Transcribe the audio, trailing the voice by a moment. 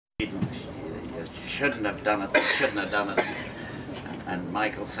Didn't. You shouldn't have done it. You shouldn't have done it. And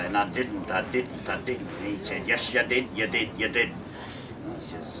Michael saying, I didn't. And he said, yes, you did. He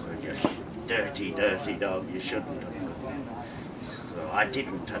says, well, you dirty dog, you shouldn't have. So I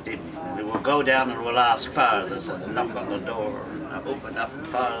didn't. And we'll go down and we'll ask Father. So they knock on the door and I open up and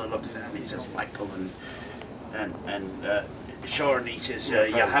Father looks down. He says, Michael, and sure, and he says, you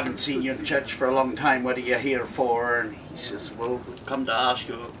haven't seen your church for a long time, what are you here for? And he says, well, come to ask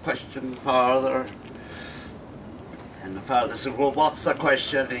you a question, Father. And the Father says, well, what's the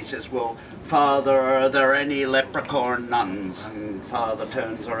question? And he says, well, Father, are there any leprechaun nuns? And Father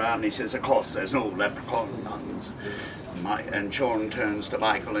turns around and he says, of course there's no leprechaun nuns. And Sean turns to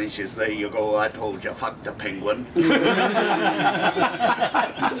Michael and he says, there you go, I told you, fuck the penguin.